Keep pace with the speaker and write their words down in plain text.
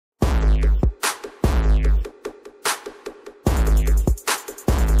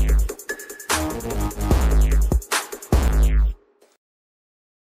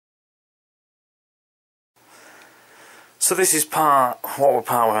So this is what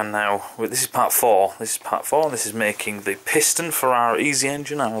part we're on now? This is part 4. This is part 4, and this is making the piston for our easy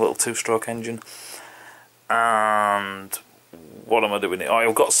engine, our little 2-stroke engine. And what am I doing? Oh,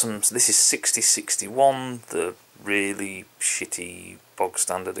 I've got some. So this is 6061, the really shitty bog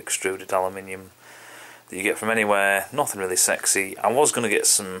standard extruded aluminium that you get from anywhere. Nothing really sexy. I was going to get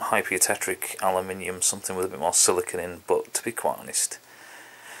some hypoetetric aluminium, something with a bit more silicon in, but to be quite honest,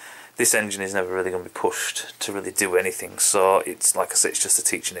 this engine is never really going to be pushed to really do anything, so it's, like I said, it's just a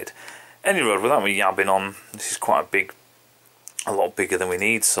teaching aid. Any road without me yabbing on, this is quite a lot bigger than we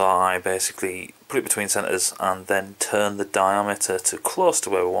need, so I basically put it between centres and then turn the diameter to close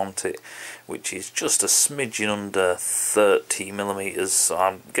to where we want it, which is just a smidgen under 30mm, so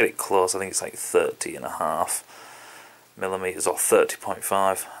I'll get it close. I think it's like 30.5mm or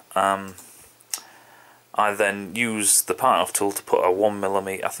 30.5. I then use the parting off tool to put a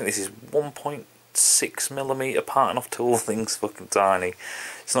 1mm, I think this is 1.6mm parting off tool. Thing's fucking tiny.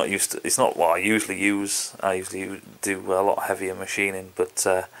 It's not what I usually use. I usually do a lot heavier machining, but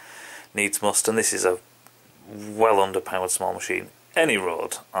needs must, and this is a well underpowered small machine. Any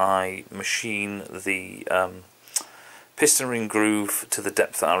road, I machine the piston ring groove to the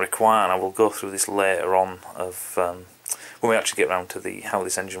depth that I require, and I will go through this later on of when we actually get around to the how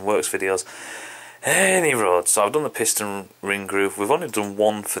this engine works videos. Any road, so I've done the piston ring groove. We've only done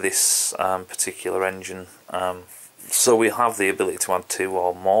one for this particular engine, so we have the ability to add 2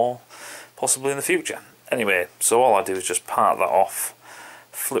 or more, possibly in the future. Anyway, so all I do is just part that off,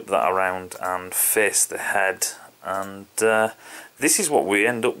 flip that around and face the head, and this is what we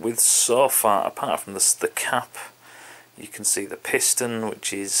end up with so far, apart from the cap. You can see the piston,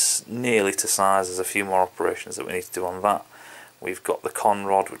 which is nearly to size. There's a few more operations that we need to do on that. We've got the con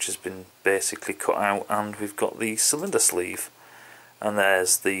rod, which has been basically cut out, and we've got the cylinder sleeve. And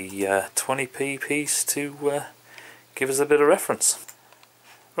there's the 20p piece to give us a bit of reference.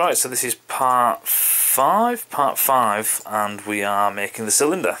 Right, so this is part 5, and we are making the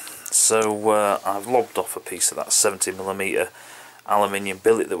cylinder. So I've lobbed off a piece of that 70mm aluminium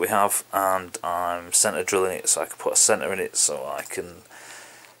billet that we have, and I'm centre drilling it so I can put a centre in it so I can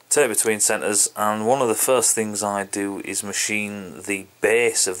turn it between centres. And one of the first things I do is machine the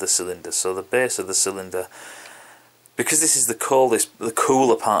base of the cylinder. So the base of the cylinder, because this is the cooler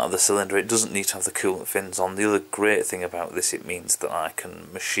part of the cylinder, it doesn't need to have the coolant fins on. The other great thing about this, it means that I can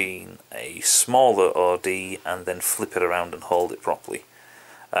machine a smaller OD and then flip it around and hold it properly.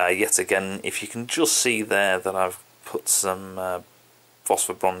 Yet again, if you can just see there that I've put some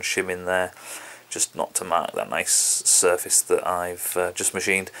phosphor bronze shim in there, just not to mark that nice surface that I've just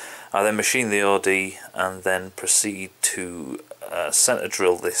machined. I then machine the OD and then proceed to centre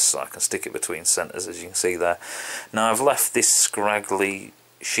drill this so I can stick it between centres, as you can see there. Now I've left this scraggly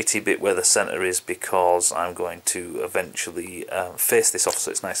shitty bit where the centre is because I'm going to eventually face this off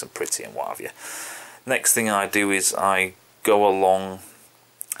so it's nice and pretty and what have you. Next thing I do is I go along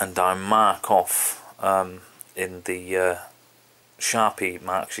and I mark off in the Sharpie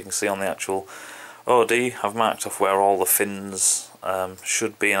marks you can see on the actual OD. I've marked off where all the fins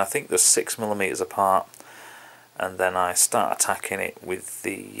should be, and I think they're 6mm apart, and then I start attacking it with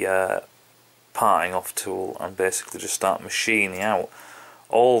the parting off tool and basically just start machining out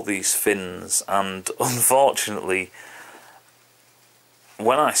all these fins. And unfortunately,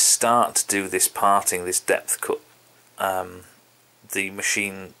 when I start to do this parting, this depth cut, the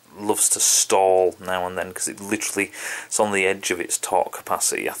machine loves to stall now and then because it's on the edge of its torque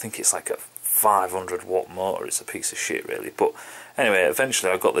capacity. I think it's like a 500 watt motor. It's a piece of shit really, but anyway,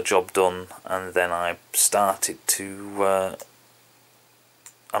 eventually I got the job done, and then I started to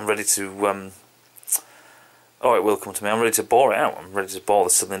I'm ready to oh, it will come to me. I'm ready to bore it out. I'm ready to bore the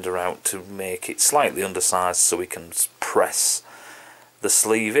cylinder out to make it slightly undersized so we can press the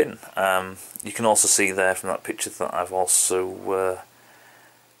sleeve in. You can also see there from that picture that I've also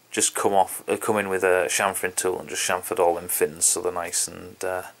just come in with a chamfering tool and just chamfered all them fins so they're nice and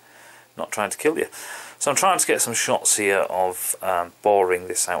not trying to kill you. So I'm trying to get some shots here of boring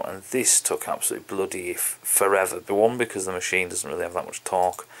this out, and this took absolutely bloody forever. One, because the machine doesn't really have that much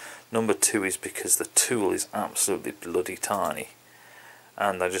torque. Number 2 is because the tool is absolutely bloody tiny,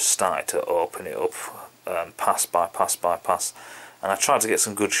 and I just started to open it up pass by pass by pass, and I tried to get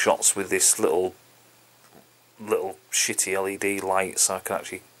some good shots with this little shitty LED light so I can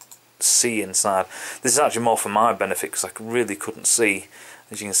actually see inside. This is actually more for my benefit because I really couldn't see.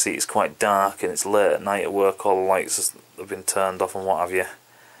 As you can see, it's quite dark and it's late at night at work, all the lights have been turned off and what have you.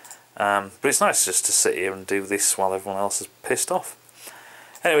 But it's nice just to sit here and do this while everyone else is pissed off.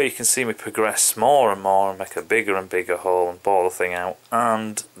 Anyway, you can see me progress more and more and make a bigger and bigger hole and bore the thing out.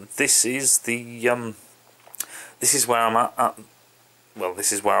 And this is the this is where I'm at well,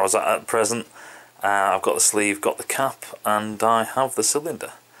 this is where I was at present. I've got the sleeve, got the cap, and I have the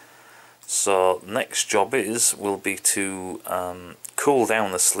cylinder. So next job will be to cool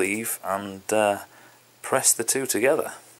down the sleeve and press the two together.